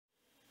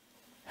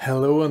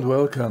Hello and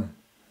welcome.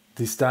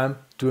 This time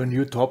to a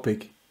new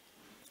topic,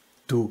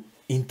 to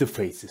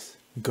interfaces.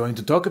 We're going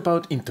to talk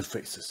about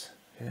interfaces.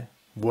 Yeah?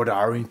 What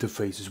are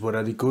interfaces? What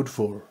are they good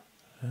for?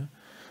 Yeah?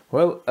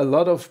 Well, a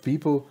lot of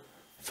people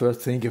first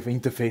think of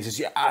interfaces.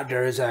 Yeah,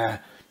 there's a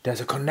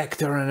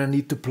connector and I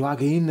need to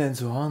plug in and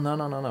so on.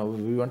 No.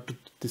 We want to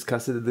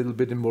discuss it a little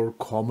bit in a more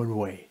common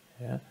way.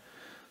 Yeah?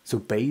 So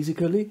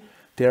basically,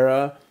 there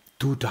are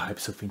two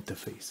types of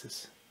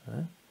interfaces.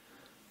 Yeah?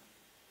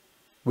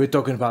 We're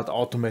talking about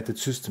automated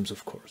systems,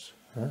 of course.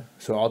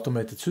 So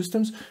automated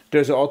systems,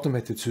 there's an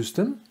automated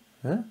system,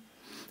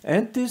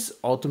 and this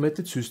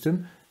automated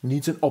system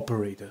needs an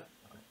operator.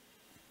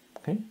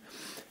 Okay?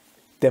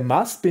 There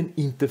must be an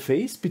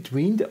interface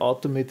between the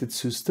automated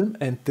system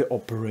and the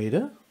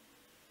operator.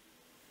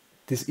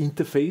 This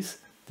interface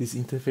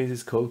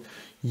is called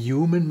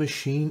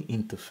human-machine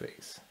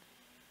interface,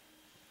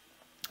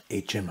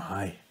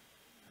 HMI,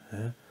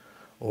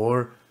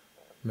 or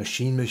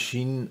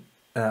machine-machine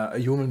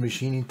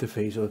Human-Machine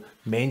Interface or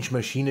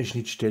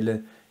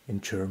Mensch-Maschine-Schnittstelle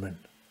in German.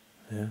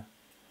 Yeah.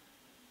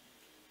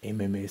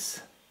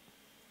 MMS.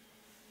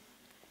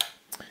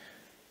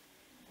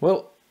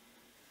 Well,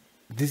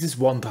 this is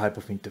one type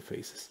of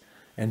interfaces.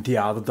 And the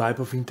other type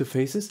of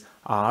interfaces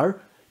are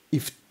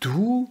if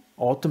two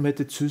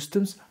automated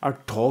systems are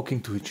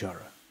talking to each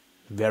other.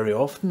 Very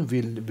often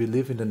we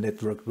live in a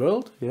networked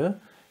world. Yeah?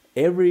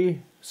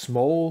 Every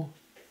small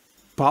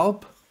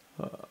pulp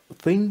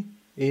thing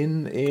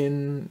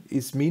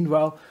is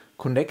meanwhile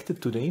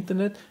connected to the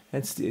internet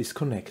and is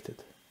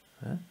connected.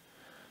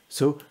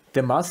 So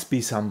there must be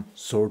some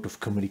sort of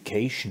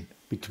communication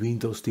between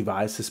those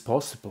devices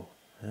possible.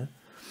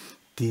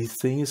 This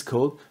thing is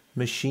called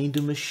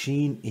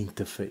machine-to-machine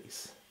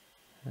interface.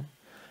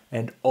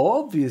 And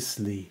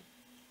obviously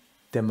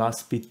there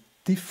must be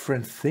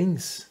different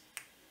things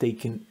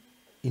taken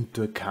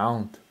into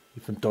account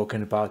if I'm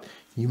talking about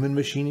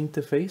human-machine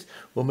interface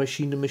or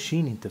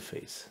machine-to-machine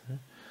interface.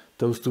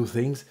 Those two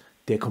things,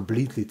 they're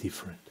completely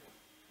different.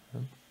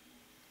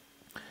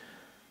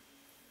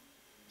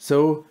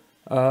 So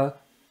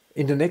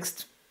in the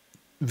next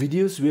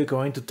videos we're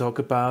going to talk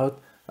about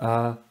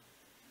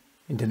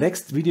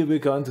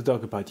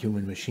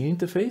human-machine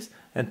interface,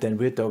 and then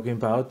we're talking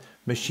about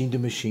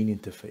machine-to-machine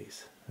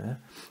interface.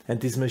 And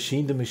this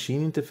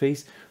machine-to-machine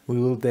interface we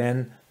will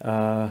then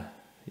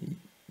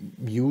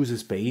use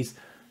as base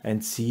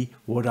and see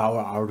what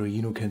our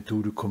Arduino can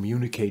do to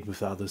communicate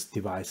with other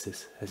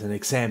devices, as an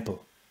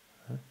example.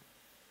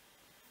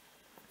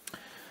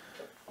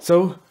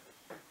 So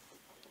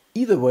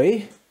either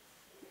way,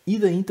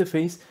 either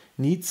interface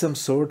needs some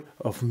sort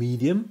of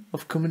medium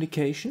of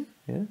communication.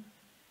 Yeah?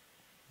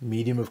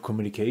 Medium of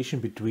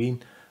communication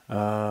between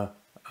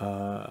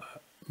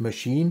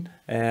machine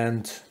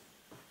and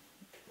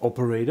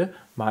operator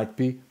might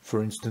be,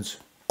 for instance,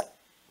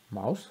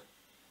 mouse.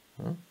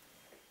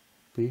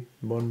 Be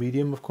one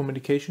medium of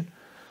communication,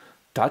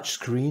 touch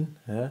screen.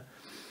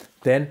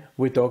 Then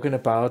we're talking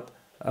about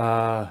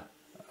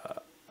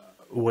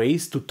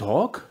ways to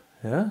talk.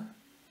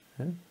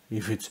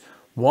 If it's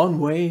one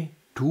way,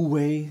 two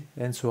way,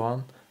 and so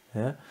on.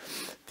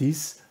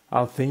 These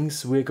are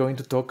things we're going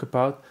to talk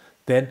about.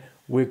 Then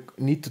we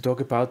need to talk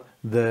about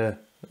the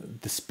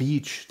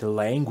speech, the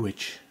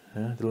language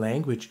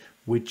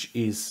which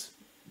is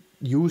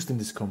used in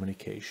this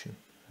communication.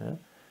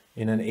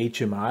 In an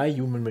HMI,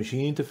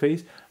 human-machine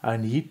interface, I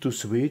need to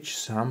switch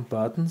some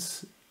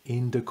buttons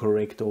in the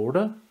correct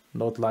order,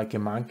 not like a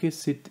monkey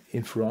sit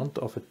in front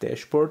of a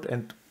dashboard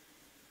and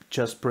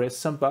just press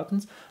some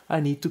buttons. I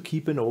need to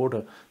keep an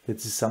order. That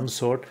is some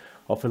sort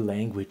of a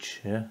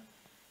language.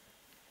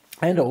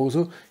 And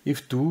also,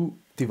 if two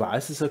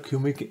devices are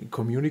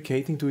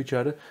communicating to each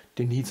other,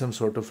 they need some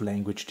sort of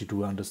language to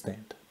do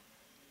understand.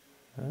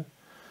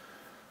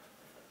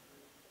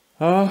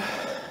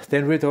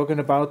 Then we're talking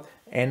about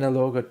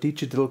analog or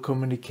digital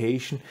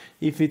communication,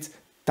 if it's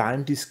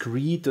time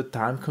discrete or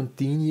time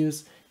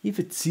continuous, if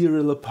it's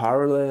serial or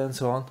parallel and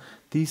so on.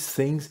 These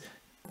things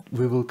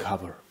we will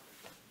cover.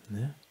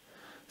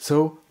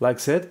 So, like I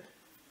said,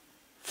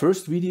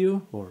 first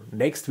video or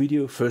next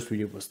video, first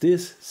video was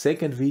this,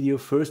 second video,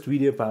 first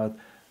video about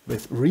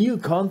with real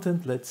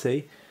content, let's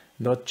say,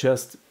 not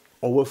just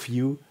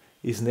overview,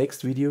 is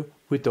next video.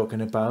 We're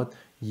talking about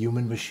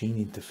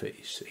human-machine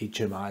interface,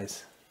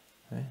 HMIs.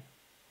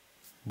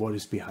 What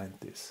is behind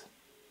this?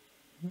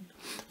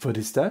 For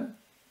this time,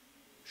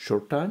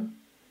 short time,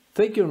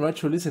 thank you very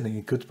much for listening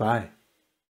and goodbye.